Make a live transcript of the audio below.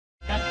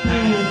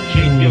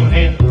shake your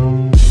hand.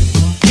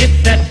 Get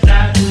that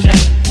side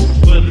check,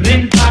 put it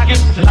in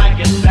pockets till I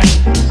get back.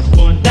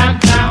 Going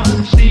downtown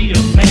to see a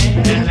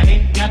man, and I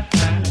ain't got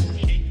time to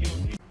shake your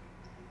hand.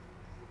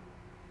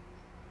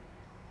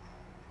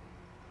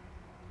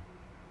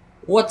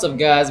 What's up,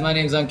 guys? My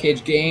name is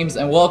unCAGEDgamez,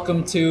 and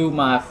welcome to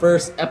my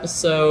first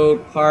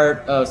episode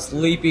part of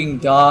Sleeping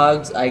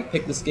Dogs. I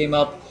picked this game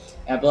up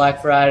at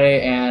Black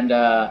Friday and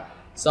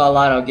saw a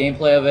lot of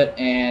gameplay of it,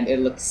 and it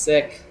looks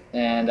sick.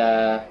 And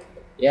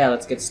yeah,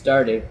 let's get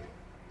started.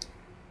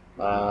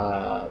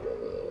 Okay,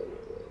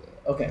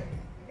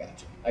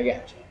 I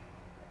got you.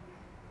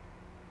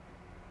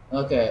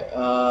 Okay,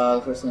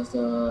 first one is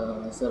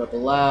to set up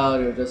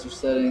allowed, your adjust your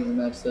settings, the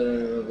match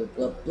settings,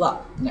 blah blah blah.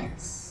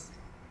 Next.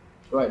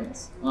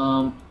 Brightness.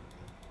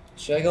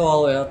 Should I go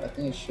all the way up? I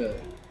think I should.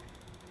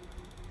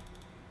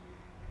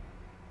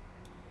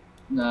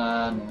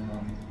 Nah.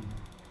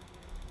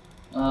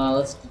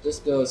 Let's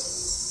just go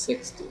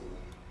 60.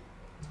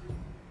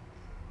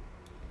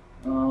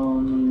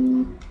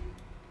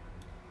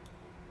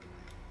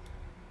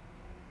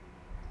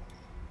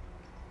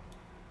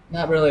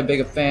 Not really a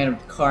big fan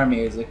of car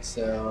music,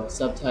 so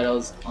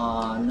subtitles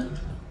on.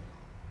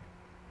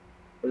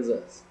 What is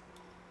this?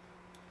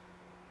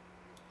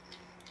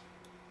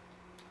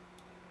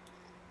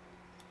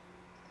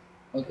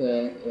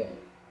 Okay, yeah.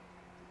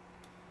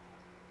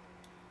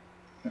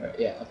 Alright,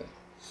 yeah, okay.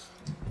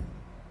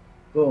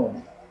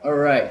 Boom.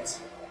 Alright.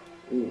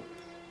 Ooh.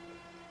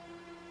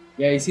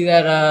 Yeah, you see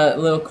that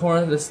little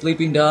corner, the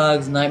Sleeping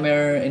Dogs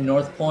Nightmare in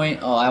North Point?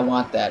 Oh, I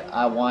want that.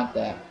 I want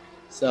that.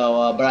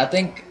 So, but I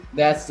think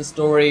that's the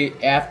story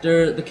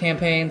after the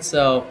campaign,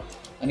 so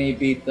I need to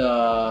beat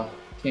the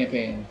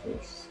campaign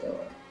first. So.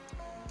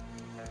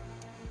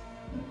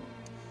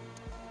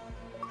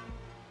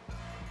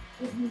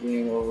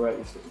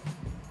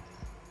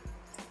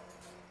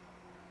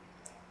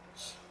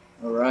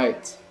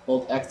 Alright,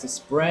 hold X to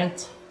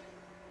sprint.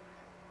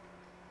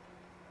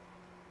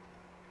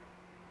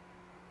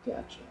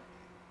 Gotcha.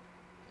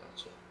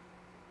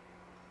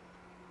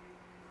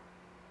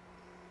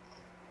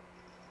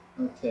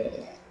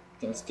 Okay,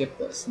 gonna skip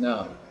this.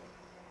 No.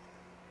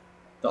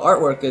 The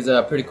artwork is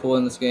pretty cool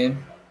in this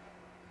game.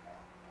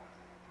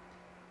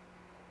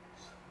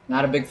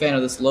 Not a big fan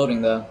of this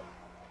loading though.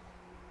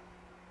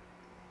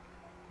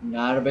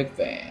 Not a big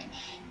fan.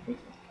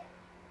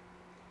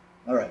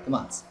 Alright, come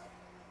on.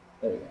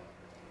 There we go.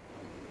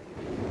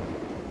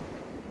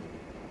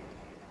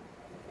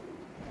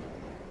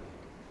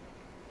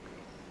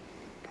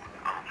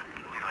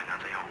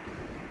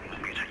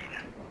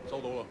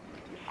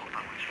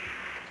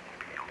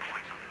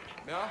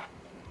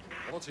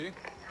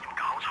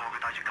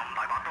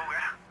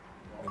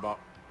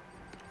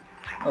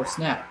 Oh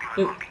snap!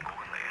 Dude.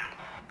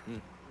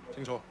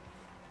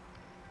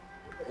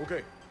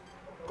 OK，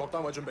 各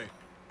單位準備，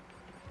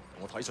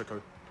我睇實佢。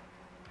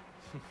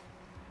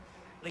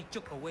你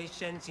捉個威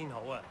聲先好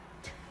啊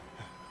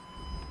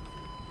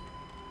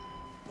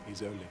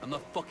He's only. I'm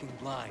not fucking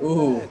blind.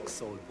 Ooh.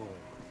 Relax, old boy.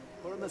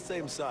 We're on the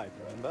same side,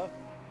 remember?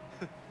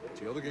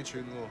 條友都幾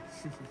串喎。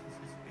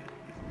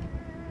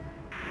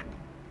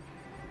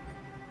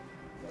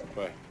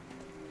喂，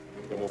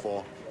有冇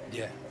貨？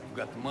 Yeah, you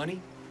got the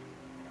money?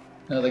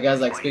 No, the guy's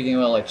like speaking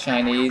about like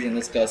Chinese, and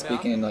this guy's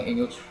speaking in like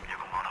English.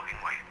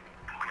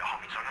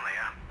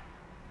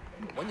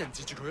 揾人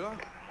截住佢啦。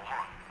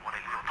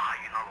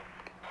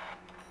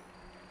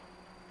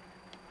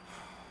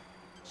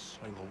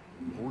細路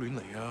唔好亂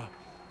嚟啊！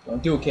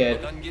 Don't do it,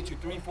 kid. I can get you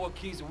 3-4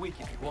 keys a week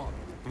if you want.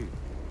 睇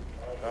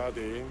下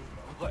點？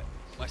 What?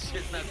 My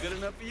shit's not good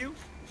enough for you?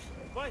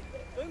 喂，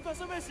究竟發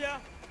生咩事啊？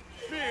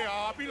咩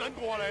啊？邊撚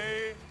個啊你？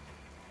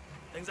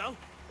停手，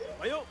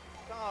咪喐！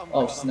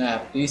 Oh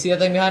snap! Do you see that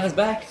thing behind his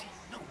back?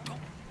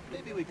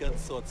 Maybe we can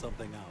sort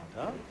something out,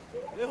 huh?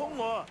 你兇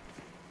我啊！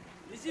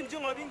你知唔知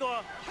我係邊個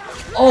啊？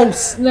 Oh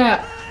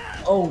snap!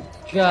 Oh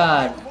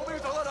god! 唔好俾佢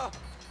走啦！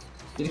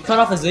 Did he cut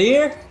off his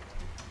ear?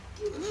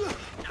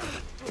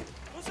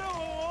 好傷害我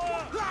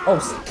啊！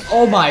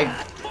 Oh my!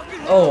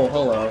 Oh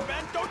hello.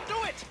 Man, don't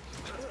do it!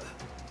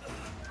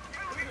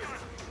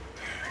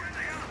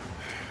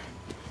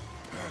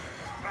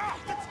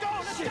 Let's go!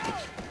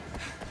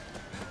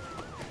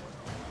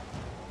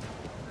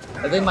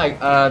 I think my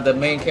the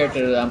main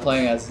character that I'm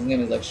playing as, his name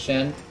is like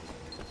Shen.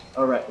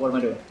 Alright, what am I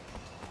doing?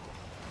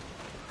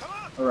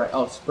 Alright,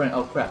 oh sprint,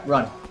 oh crap,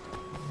 run.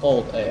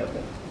 Hold A,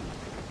 okay.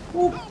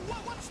 Whoop.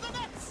 What's the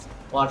next?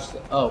 Watch the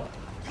oh.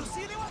 You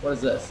see anyone? What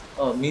is this?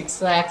 Oh, meat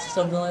sacks or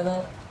something like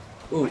that?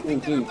 Ooh.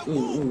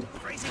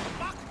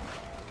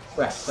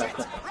 Crap.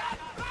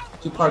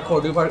 Do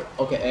parkour,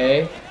 okay,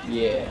 A.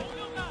 Yeah.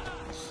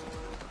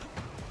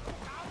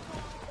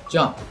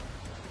 Jump.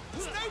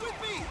 Stay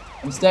with me!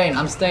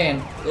 I'm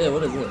staying. Ew,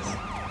 what is this?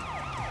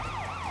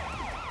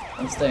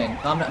 I'm staying.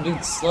 Calm down,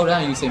 dude, slow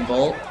down, Usain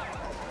Bolt.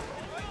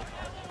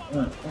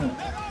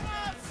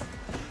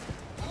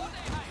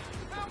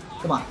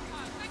 Come on.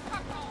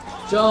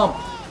 Jump!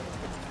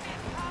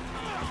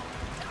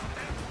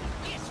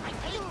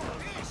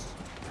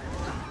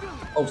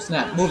 Oh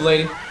snap, move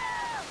lady. Are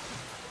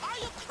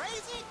you crazy?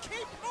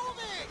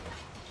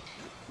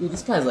 Dude,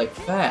 this guy's like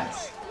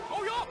fast.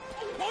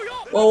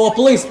 Whoa, whoa,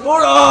 police!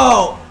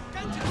 Oh!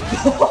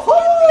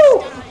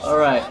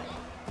 Alright.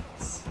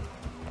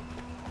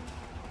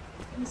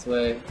 This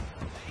way.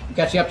 I'm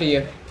catching up to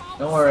you.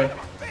 Don't worry.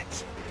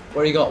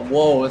 Where you go?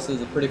 Whoa, this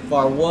is pretty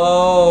far.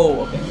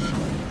 Whoa! Okay.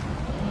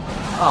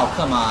 Oh,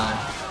 come on.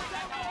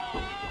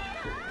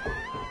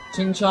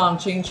 Ching chong,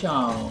 ching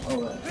chong.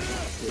 Alright.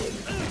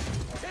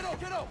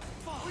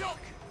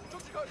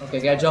 Okay,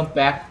 gotta jump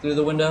back through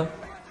the window.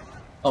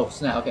 Oh,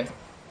 snap, okay.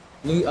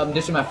 I'm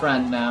ditching my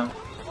friend now.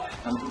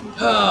 Okay,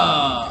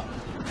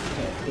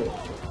 cool.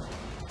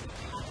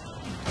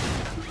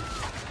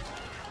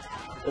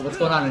 Oh, what's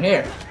going on in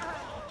here?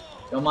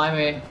 Don't mind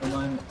me. Don't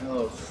mind me.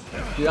 Oh,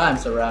 dude, I'm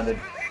surrounded.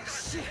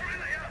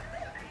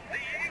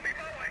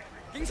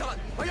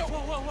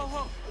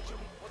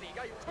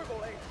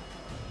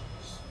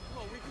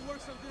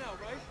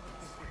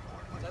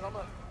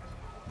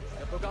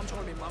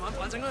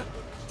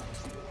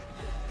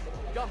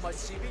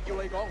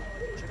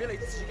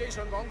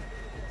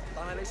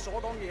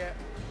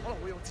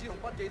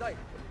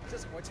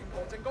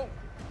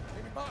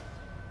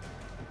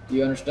 Do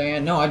you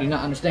understand? No, I do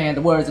not understand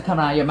the words that come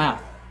out of your mouth.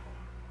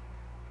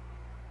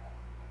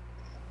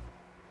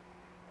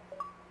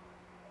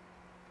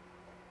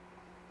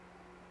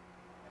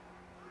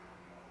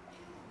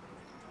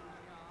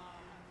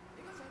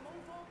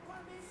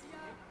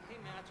 Hey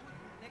man,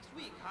 next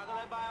week,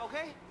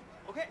 okay?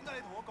 Okay.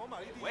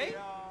 Wait.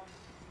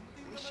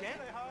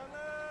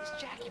 It's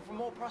Jackie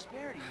from Old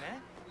Prosperity,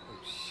 man. Oh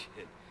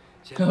shit.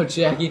 Oh,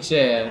 Jackie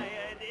Chan.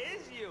 Yeah, it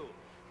is you.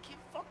 Can't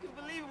fucking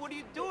believe it. What are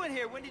you doing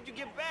here? When did you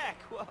get back?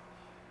 Well,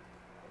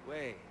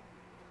 wait.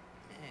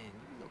 Man,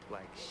 you look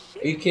like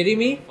shit. Are you kidding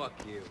me? Fuck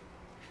you.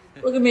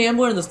 Look at me, I'm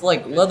wearing this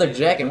like leather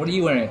jacket. What are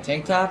you wearing, a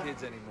tank top?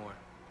 Kids anymore.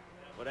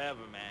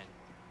 Whatever, man.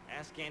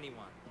 Ask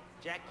anyone.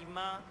 Jackie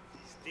Ma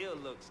still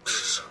looks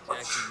good.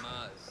 Jackie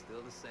Ma is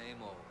still the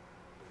same old.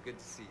 But good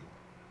to see you.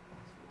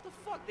 What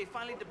the fuck? They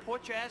finally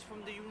deport your ass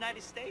from the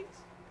United States?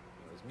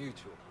 It was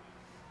mutual.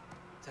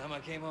 Time I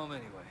came home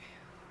anyway.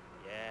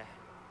 Yeah,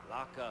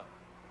 lock up.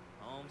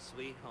 Home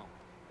sweet home.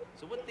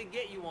 So what they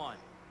get you on?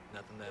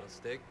 Nothing that'll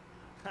stick.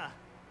 Ha!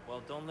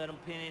 Well, don't let them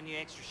pin any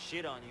extra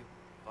shit on you.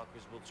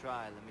 Fuckers will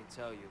try, let me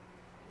tell you.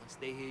 Once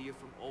they hear you're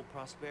from Old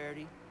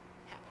Prosperity,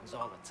 happens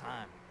all the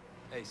time.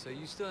 Hey, so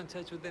you still in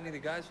touch with any of the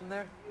guys from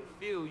there? A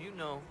few, you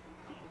know.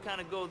 We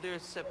kind of go their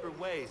separate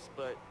ways,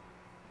 but...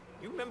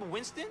 You remember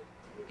Winston?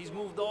 He's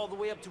moved all the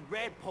way up to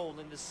Redpole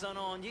in the Sun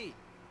On Ye.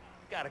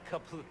 Got a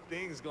couple of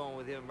things going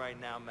with him right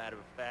now, matter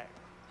of fact.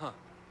 Huh.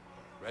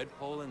 Red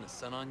Pole and the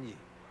Sun on Ye.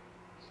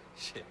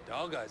 Shit,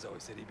 Dog Eyes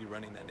always said he'd be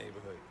running that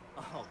neighborhood.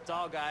 Oh,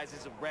 Dog Eyes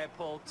is a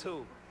Redpole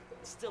too.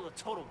 Still a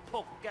total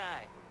poker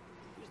guy.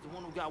 He was the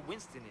one who got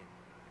Winston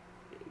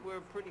in. They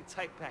were pretty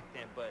tight back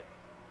then, but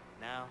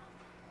now...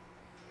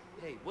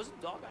 Hey, wasn't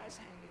Dog Eyes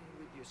hanging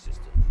with your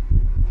sister?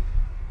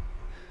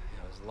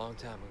 Yeah, it was a long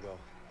time ago.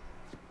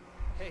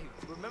 Hey,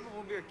 remember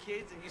when we were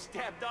kids and you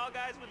stabbed Dog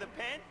Eyes with a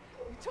pen?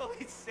 You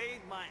totally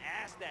saved my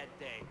ass that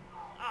day.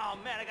 Oh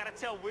man, I gotta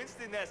tell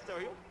Winston that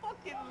story. He'll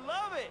fucking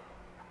love it.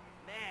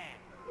 Man,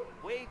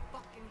 Wei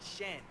fucking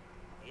Shen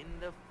in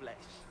the flesh.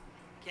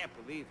 Can't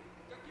believe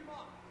it.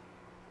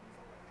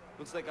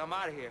 Looks like I'm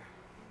out of here.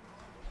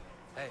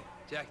 Hey,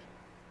 Jackie.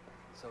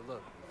 So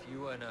look, if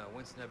you and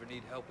Winston ever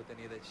need help with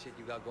any of that shit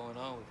you got going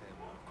on with him...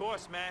 Of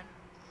course, man.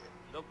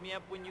 Look me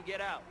up when you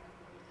get out.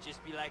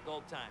 Just be like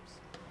old times.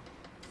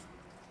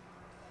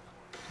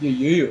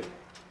 Yeah.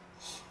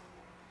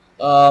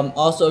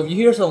 Also, if you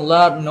hear some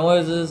loud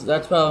noises,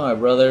 that's probably my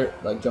brother,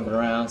 like, jumping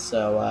around,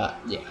 so,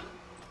 yeah.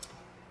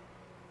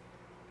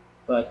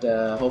 But,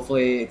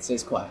 hopefully it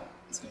stays quiet.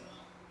 Let's go.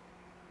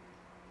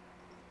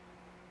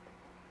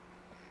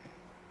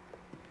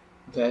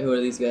 Okay, who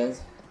are these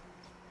guys?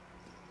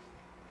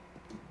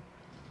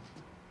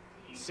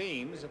 It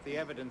seems that the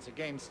evidence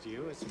against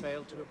you has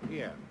failed to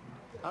appear.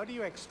 How do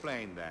you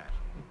explain that?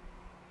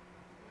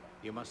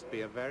 You must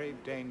be a very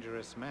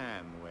dangerous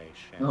man, Wei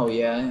Shen. Oh,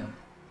 yeah, I am.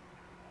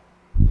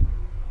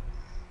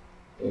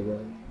 There you go.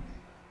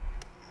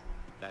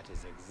 That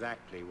is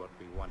exactly what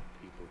we want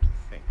people to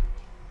think.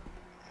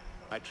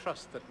 I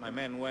trust that my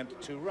men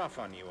weren't too rough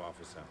on you,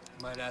 officer.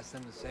 Might ask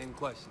them the same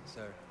question,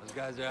 sir. Those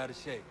guys are out of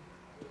shape.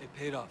 It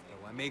paid off,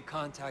 though. I made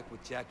contact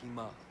with Jackie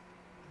Ma.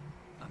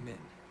 I'm in.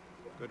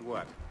 Good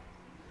work.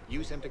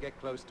 Use him to get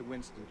close to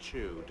Winston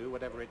Chu. Do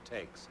whatever it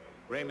takes.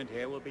 Raymond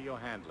here will be your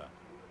handler.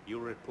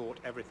 You'll report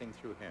everything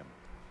through him.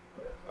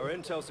 Our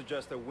intel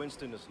suggests that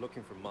Winston is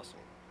looking for muscle.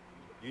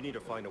 You need to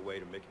find a way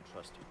to make him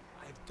trust you.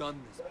 I've done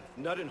this before.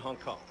 Not in Hong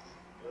Kong.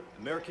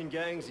 American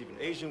gangs, even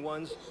Asian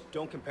ones,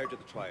 don't compare to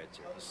the triads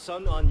here. The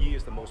Sun On Ye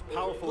is the most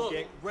powerful Look,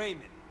 gang...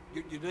 Raymond.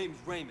 Your name's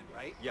Raymond,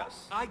 right?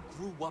 Yes. I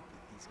grew up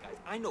with these guys.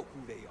 I know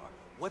who they are,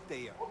 what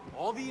they are.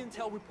 All the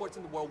intel reports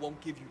in the world won't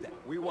give you that.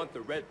 We want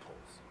the Red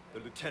Poles, the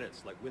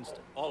lieutenants like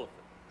Winston, all of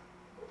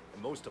them.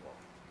 And most of all,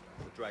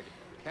 the Dragon.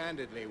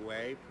 Candidly,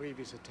 Wei,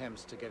 previous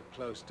attempts to get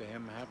close to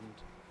him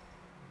haven't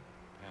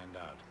panned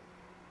out.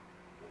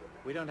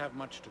 We don't have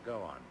much to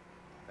go on.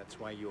 That's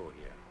why you're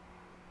here.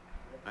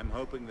 I'm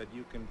hoping that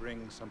you can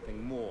bring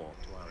something more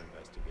to our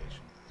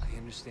investigation. I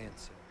understand,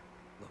 sir.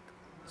 Look,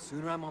 the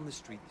sooner I'm on the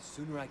street, the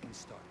sooner I can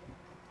start.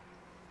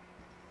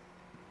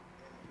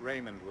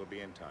 Raymond will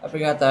be in touch. I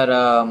forgot that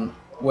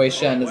Wei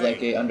Shen is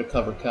like a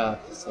undercover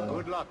cop. So.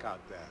 Good luck out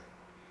there.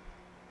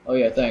 Oh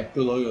yeah, thanks.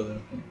 Good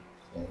luck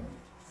there.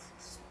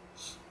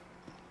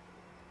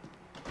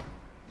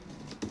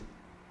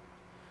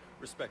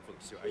 Respectfully,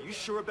 sir, are you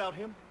sure about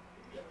him?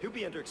 He'll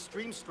be under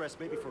extreme stress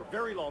maybe for a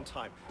very long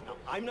time. Now,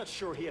 I'm not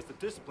sure he has the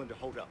discipline to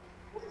hold up.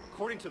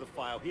 According to the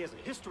file, he has a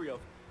history of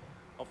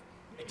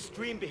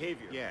extreme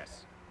behavior.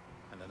 Yes,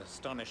 and an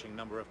astonishing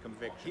number of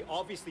convictions. He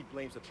obviously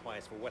blames the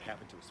Triads for what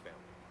happened to his family.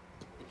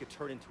 It could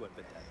turn into a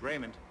vendetta.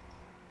 Raymond,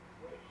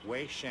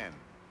 Wei Shen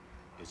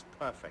is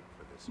perfect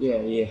for this.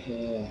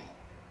 Yeah.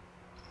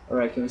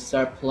 Alright, can we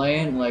start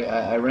playing? Like,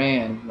 I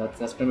ran.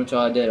 That's pretty much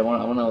all I did. I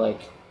wanna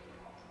like,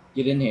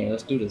 get in here.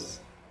 Let's do this.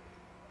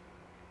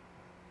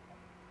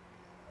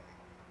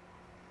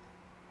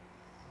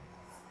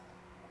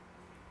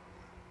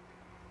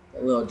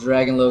 That little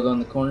dragon logo in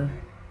the corner.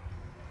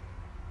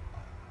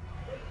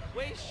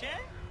 Wait, Shen?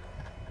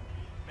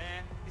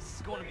 Man, this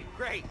is going to be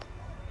great.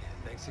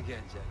 Thanks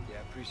again, Jackie.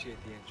 I appreciate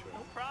the intro.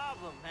 No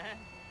problem, man.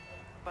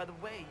 By the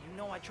way, you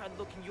know I tried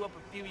looking you up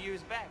a few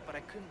years back, but I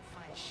couldn't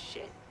find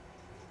shit.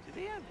 Do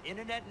they have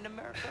internet in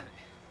America?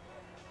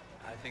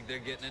 I think they're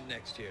getting it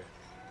next year.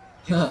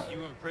 You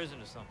were in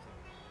prison or something.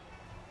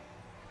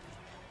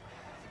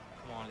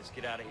 Come on, let's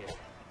get out of here.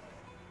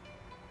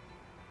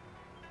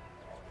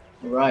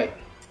 Right.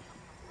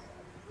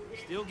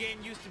 Still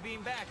getting used to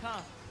being back,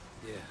 huh?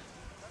 Yeah.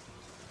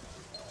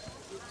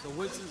 So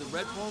Winston's a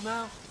red pole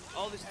now?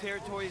 All this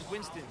territory is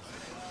Winston's.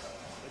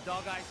 The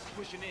dog eyes is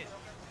pushing in.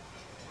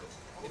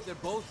 If they're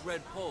both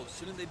red poles,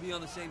 shouldn't they be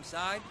on the same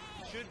side?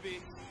 Should be.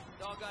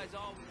 Dog eyes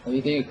always. Oh,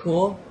 you think it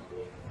cool?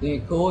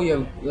 Think it cool? You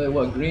have like,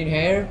 what, green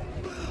hair?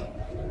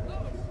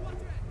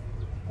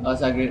 Oh,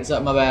 it's not green. It's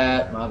not my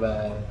bad. My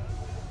bad.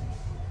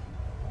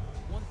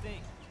 One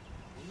thing.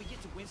 When we get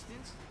to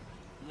Winston's,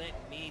 let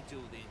me do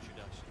the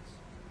introductions.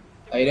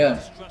 How you doing?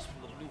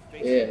 Distrustful of new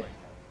faces Yeah. like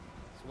that.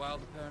 It's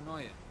wild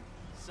paranoia.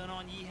 Sun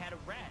On Yee had a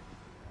rat.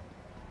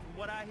 From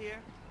what I hear,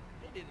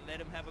 they didn't let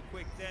him have a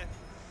quick death.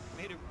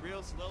 Made it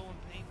real slow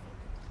and painful.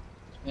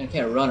 Man, I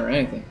can't run or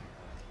anything.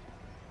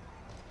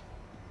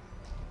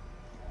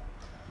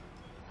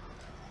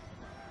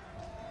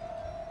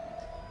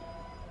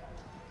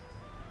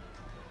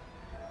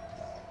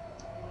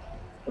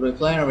 What are we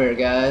playing over here,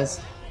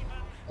 guys?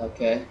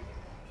 Okay.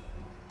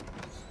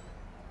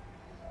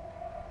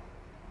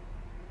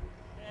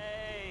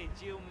 Hey,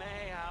 Jill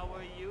May, how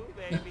are you,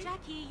 baby?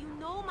 Jackie, you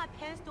know my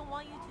parents don't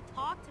want you to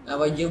talk to me. How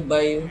about you,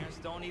 babe? Parents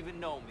don't even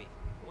know me.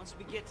 Once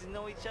we get to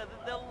know each other,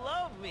 they'll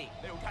love me.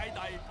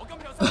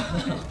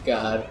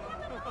 God.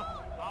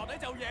 鬧你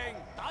就贏，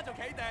打就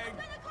企定。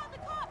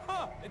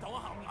哼！你同我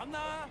含撚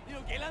啦！呢度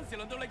幾撚時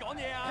輪到你講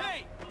嘢啊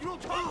Hey, you don't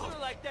talk to me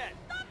like that.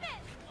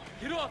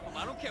 Get off him.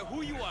 I don't care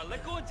who you are.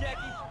 Let go of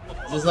Jackie.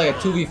 Is this like a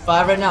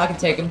 2v5 right now? I can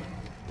take him.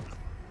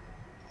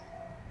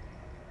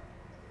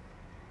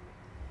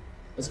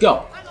 Let's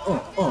go.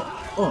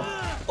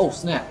 Oh,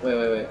 snap.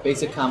 Wait.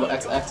 Basic combo.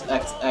 X.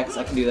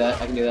 I can do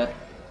that.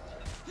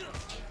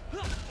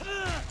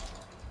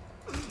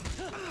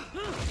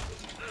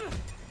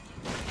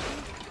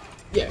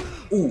 Yeah.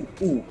 Ooh.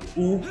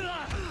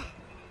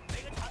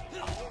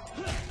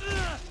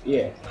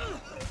 Yeah.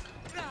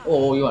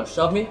 Oh, you want to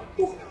shove me?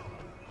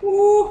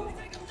 Ooh.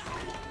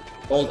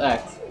 Hold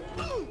X.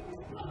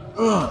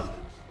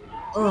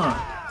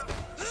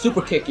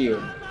 Super kick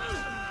you.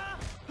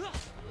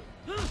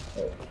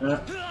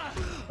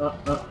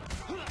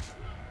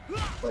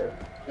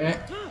 Wait.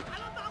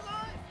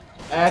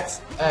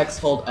 X,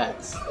 hold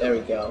X. There we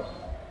go.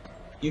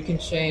 You can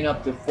chain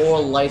up to 4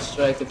 light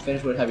strikes and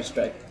finish with heavy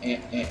strike.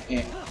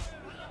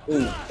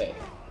 Ooh, okay.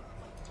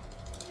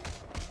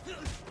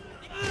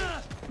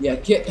 Yeah,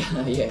 get.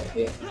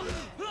 yeah.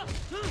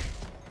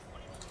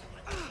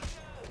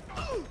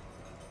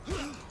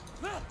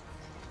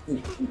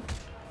 Ooh.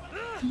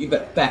 You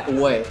better back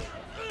away.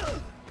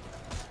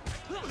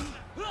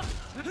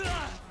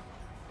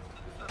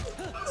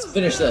 Let's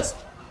finish this.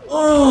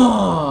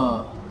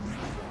 Oh,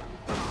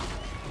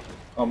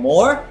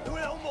 more?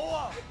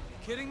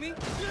 Kidding me?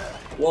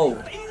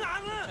 Whoa.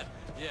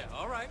 Yeah,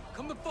 alright.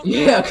 Come the fuck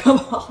Yeah, come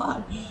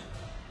on.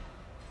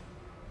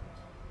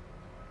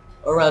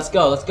 Alright, let's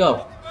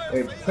go.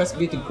 Wait, press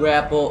B to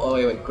grapple. Oh,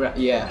 wait,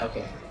 yeah,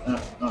 okay.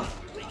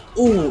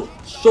 Ooh,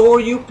 sure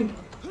you can.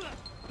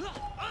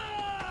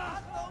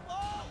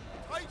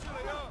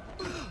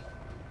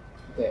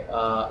 Okay,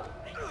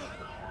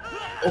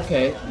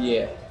 okay,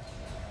 yeah.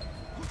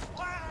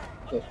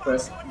 Okay,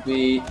 press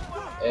B.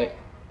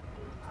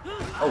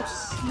 Oh,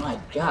 my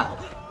God.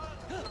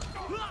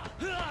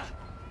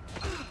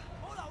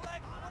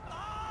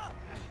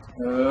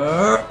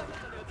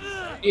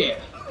 Yeah.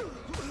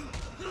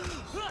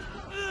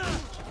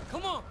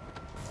 Come on.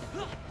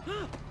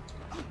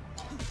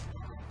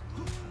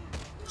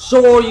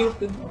 Sure you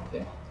can.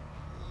 Okay.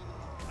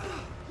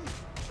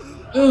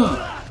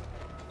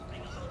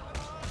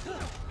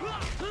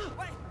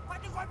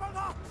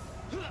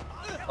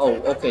 Oh,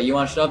 okay. You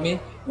want to shove me? You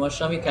want to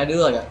shove me? Can I do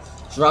like a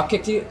drop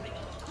kick to you?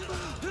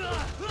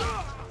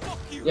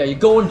 Yeah, you're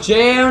going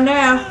jail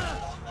now.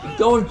 You're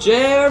going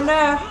jail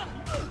now.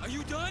 Are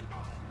you done?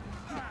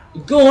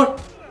 You're going.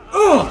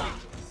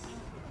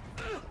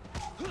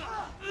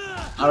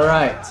 All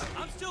right.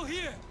 I'm still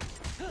here.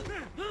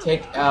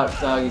 Take out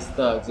Doggy's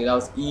thugs. Dude, that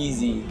was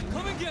easy.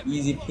 Come and get me.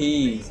 Easy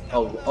peas.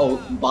 Oh,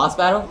 boss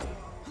battle?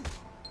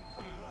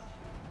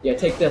 Yeah,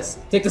 take this.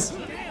 Take this.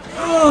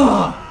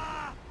 Ugh!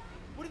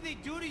 What did they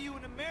do to you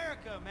in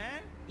America,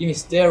 man? Give me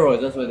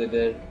steroids. That's what they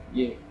did.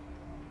 Yeah.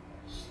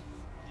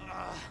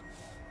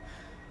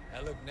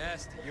 That looked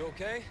nasty. You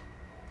okay?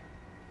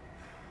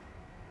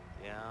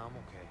 Yeah, I'm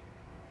okay.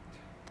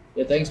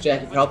 Yeah, thanks,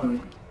 Jackie, for helping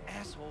me.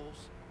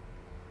 Assholes.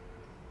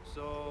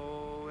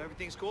 So,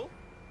 everything's cool?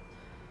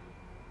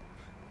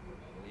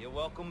 Well, you're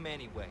welcome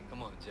anyway.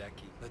 Come on,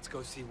 Jackie. Let's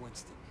go see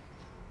Winston.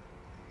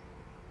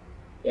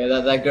 Yeah,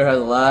 that girl has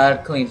a lot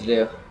of cleaning to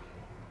do.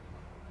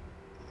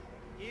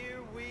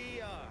 Here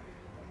we are.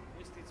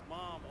 Winston's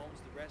mom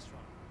owns the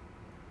restaurant.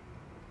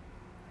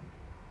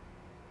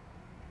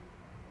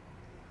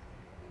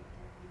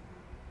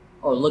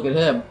 Oh, look at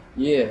him.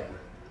 Yeah.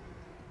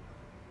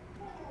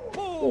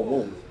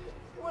 Whoa.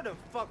 Where the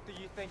fuck do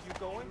you think you're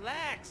going?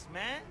 Relax,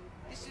 man.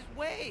 This is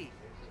Wei.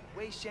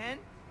 Wei Shen.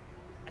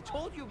 I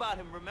told you about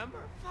him, remember?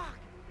 Fuck.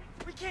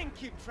 We can't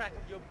keep track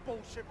of your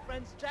bullshit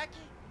friends,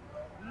 Jackie.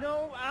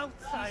 No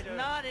outsider. He's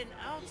not an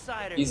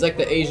outsider. He's like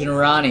the Asian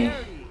Ronnie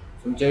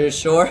from Jersey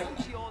Shore.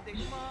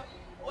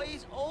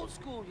 Wei's old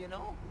school, you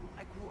know.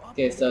 I grew up.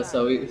 Okay,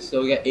 so we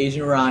got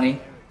Asian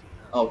Ronnie.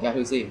 Oh, God,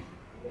 who's he?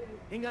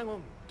 I've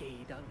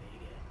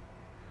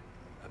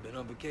been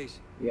on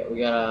vacation. Yeah, we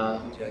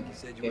got Jackie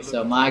said you okay, were so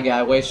looking my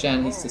guy Wei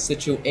Shen, he's the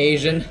Situ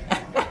Asian.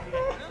 No.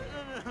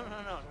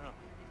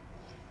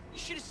 You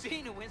should have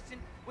seen it, Winston.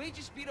 Wei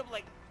just beat up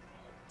like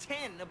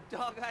 10 of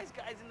Dog Eyes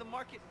guys in the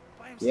market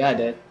by himself. Yeah, I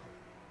did.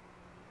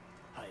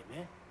 Hi,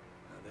 man.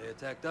 They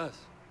attacked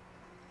us.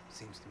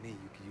 Seems to me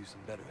you could use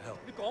some better help.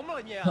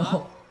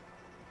 Oh,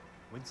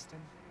 Winston,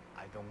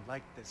 I don't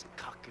like this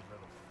cocky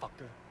little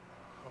fucker.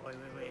 Oh,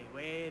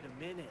 wait a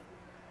minute.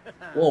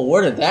 whoa,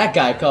 where did that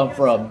guy come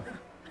from?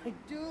 I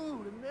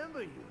do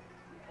remember you.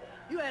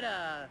 You had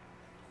a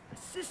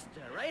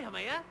sister, right,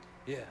 Hamaya?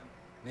 Yeah,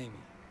 Mimi.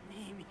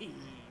 Mimi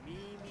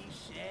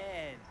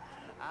Shen.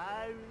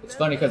 I It's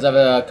funny because I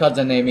have a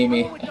cousin named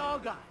Mimi. with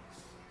dog eyes.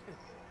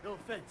 No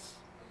offense.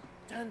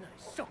 真係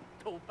熟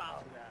到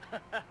爆㗎.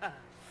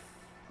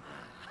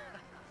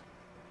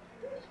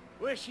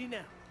 Where's she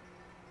now?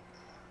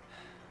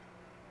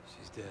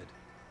 She's dead.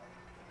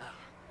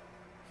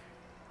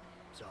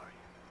 Sorry.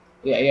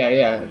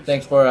 Yeah.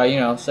 Thanks for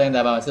saying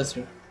that about my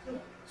sister.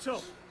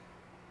 So,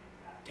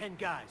 10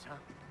 guys, huh?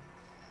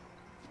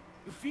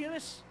 You feel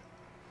this?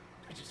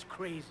 It's just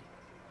crazy.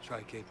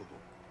 Try capable.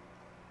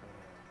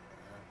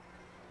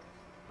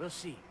 We'll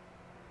see.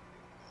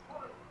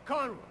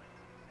 Conroy,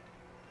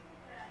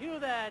 you know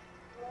that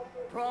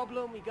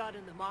problem we got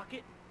in the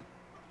market?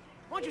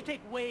 Why don't you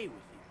take Wei with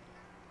you?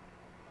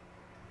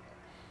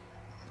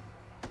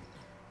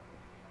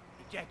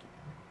 Hey, Jackie,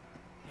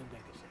 hang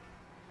back a second.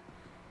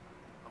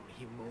 I want to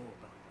hear more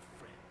about your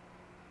friend.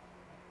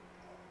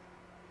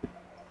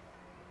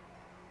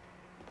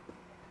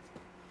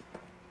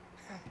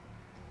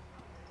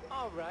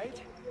 All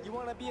right. You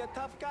want to be a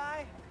tough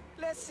guy?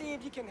 Let's see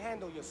if you can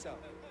handle yourself.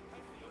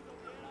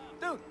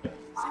 Dude,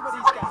 see what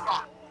he's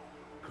got.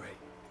 Great.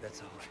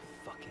 That's all I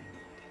fucking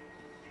need.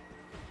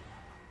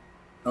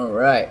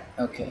 Alright,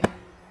 okay.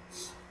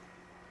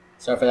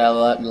 Sorry for that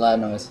loud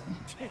noise.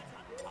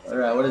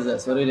 Alright, what is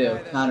this? What do we do?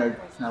 Counter.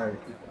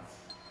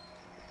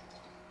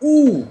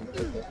 Ooh!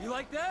 You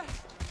like that?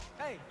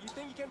 Hey, you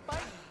think you can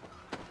fight?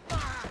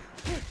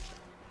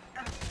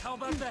 How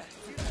about that?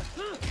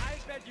 I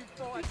bet you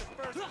fall at the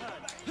first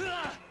punch.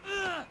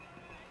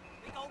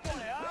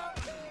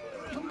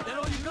 That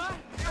all you got?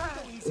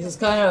 This is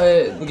kind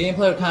of the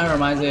gameplay kind of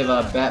reminds me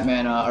of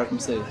Batman Arkham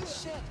City.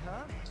 Shit,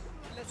 huh?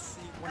 Let's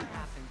see what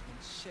happens when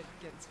shit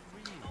gets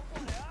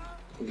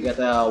real. You got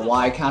the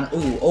Y counter.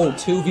 Ooh,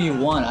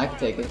 2v1. I can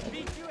take it.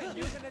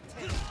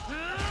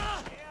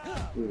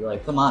 Ooh,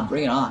 like, come on,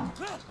 bring it on.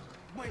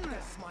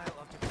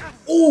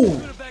 Ooh!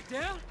 Gonna back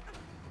down?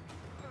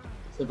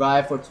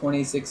 Survive for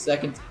 26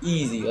 seconds.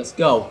 Easy. Let's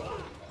go.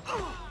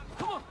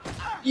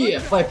 Yeah,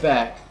 fight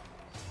back.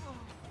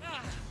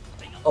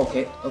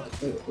 Okay,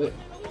 wait.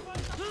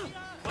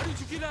 Why did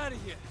you get out of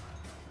here?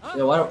 Huh?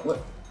 Yeah, why don't, what?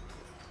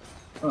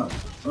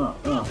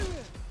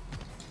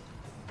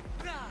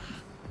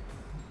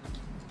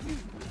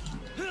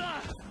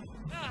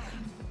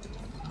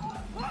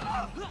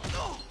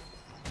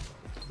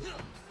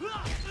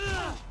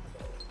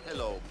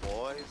 Hello,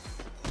 boys.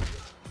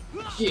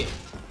 Yeah.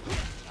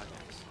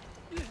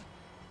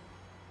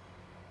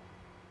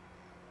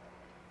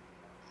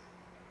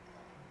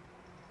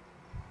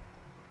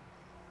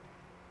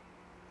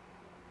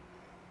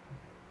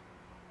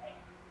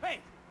 Hey,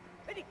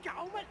 你哋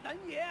搞乜撚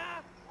嘢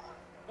啊？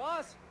 Boss,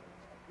 boss.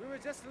 We were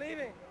just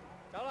leaving.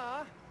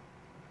 Huh?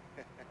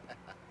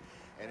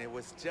 And it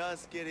was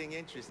just getting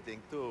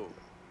interesting, too.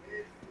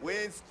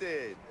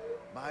 Winston,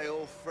 my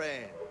old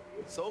friend.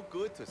 So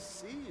good to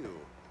see you.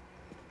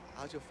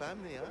 How's your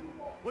family, huh?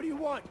 What do you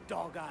want,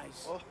 dog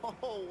eyes?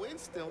 Oh,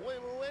 Winston,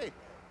 wait.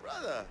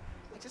 Brother,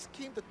 I just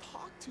came to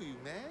talk to you,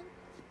 man.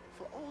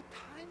 For old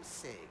time's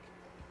sake.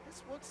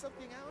 Let's work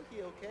something out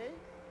here, okay?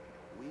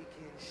 We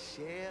can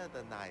share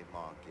the night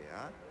market,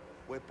 huh?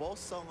 We're both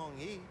Song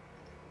Yi,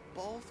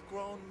 both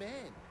grown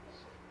men.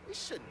 We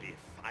shouldn't be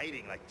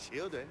fighting like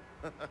children.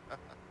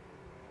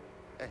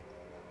 Hey,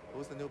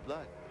 who's the new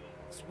blood?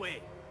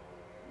 Sway.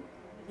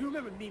 You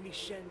remember Mimi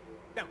Shen?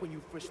 Back when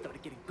you first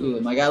started getting good.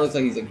 Dude, my guy looks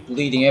like he's like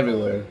bleeding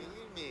everywhere.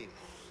 Mimi.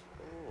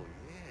 Oh,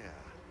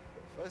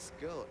 yeah. First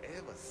girl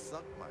ever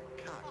sucked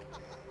my cock.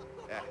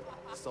 Yeah,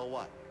 so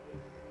what?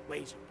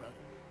 Razor, brother.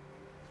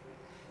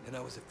 And I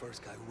was the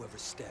first guy who ever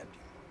stabbed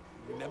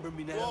you. Remember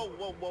me now?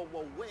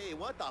 Whoa, wait,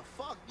 what the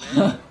fuck,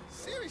 man?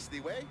 Seriously,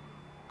 Wei?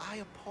 I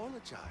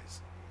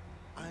apologize.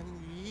 I'm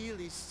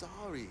really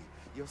sorry.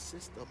 Your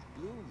sister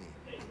blew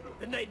me.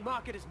 The night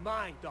market is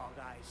mine, dog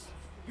eyes.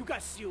 You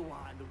got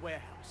COI in the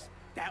warehouse.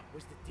 That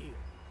was the deal.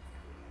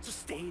 So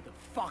stay the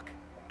fuck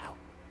out.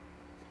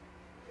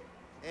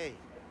 Hey,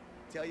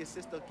 tell your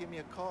sister to give me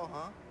a call,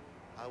 huh?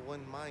 I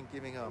wouldn't mind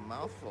giving her a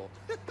mouthful.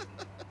 He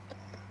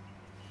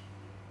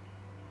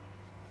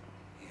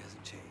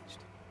hasn't changed.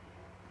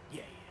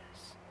 Yeah, he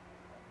is.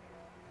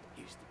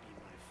 He used to be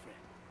my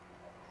friend.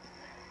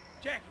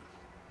 Jackie,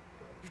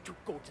 you two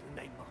go to the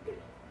night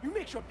market. You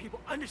make sure people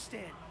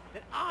understand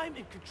that I'm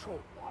in control,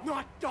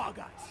 not dog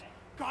eyes.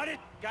 Got it?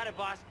 Got it,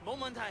 boss.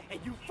 Momentai. And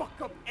you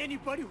fuck up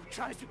anybody who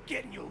tries to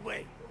get in your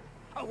way.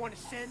 I want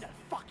to send a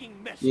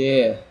fucking message.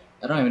 Yeah,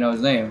 I don't even know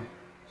his name.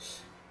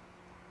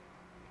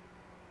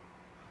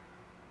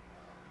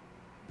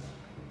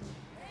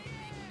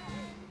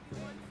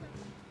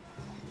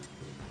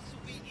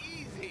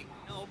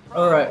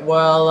 Alright,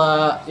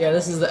 well, yeah,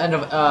 this is the end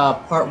of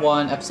part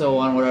 1, episode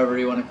 1, whatever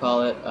you want to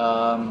call it.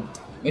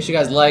 Make sure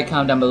you guys like,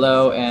 comment down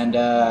below, and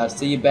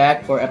see you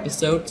back for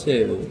episode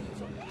 2.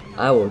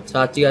 I will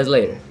talk to you guys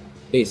later.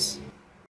 Peace.